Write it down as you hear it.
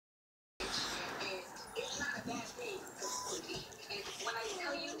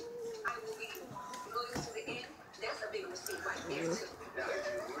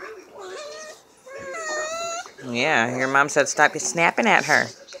Yeah, your mom said stop snapping at her.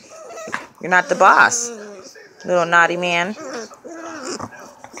 You're not the boss, little naughty man.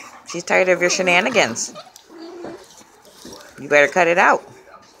 She's tired of your shenanigans. You better cut it out.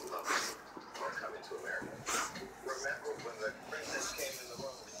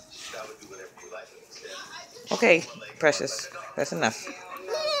 Okay, Precious. That's enough.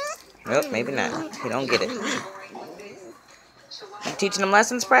 Nope, maybe not. You don't get it. You teaching them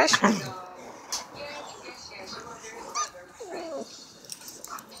lessons, Fresh?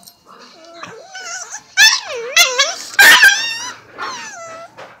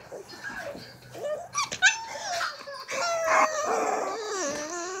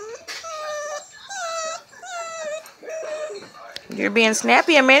 You're being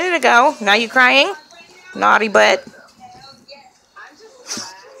snappy a minute ago. Now you crying? Naughty butt.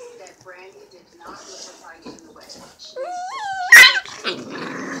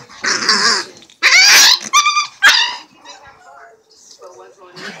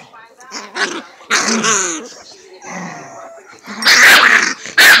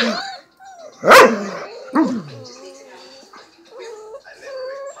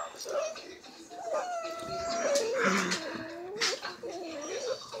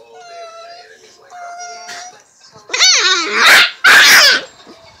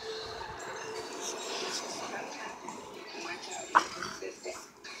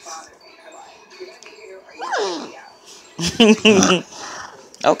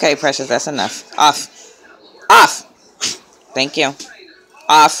 Okay, Precious, that's enough. Off. Off. Thank you.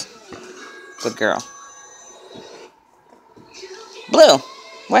 Off. Good girl. Blue,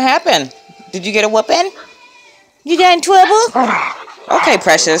 what happened? Did you get a whooping? You got in trouble? Okay,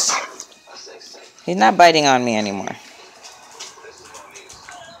 Precious. He's not biting on me anymore.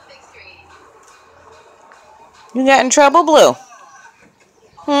 You got in trouble, Blue?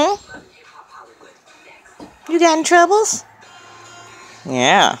 You got in troubles?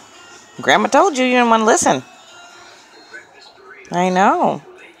 Yeah. Grandma told you didn't want to listen. I know.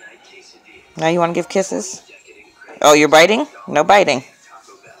 Now you want to give kisses? Oh, you're biting? No biting.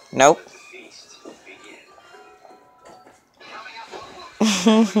 Nope.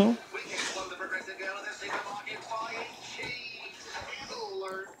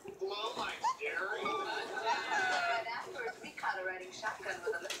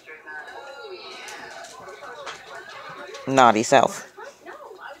 Naughty self.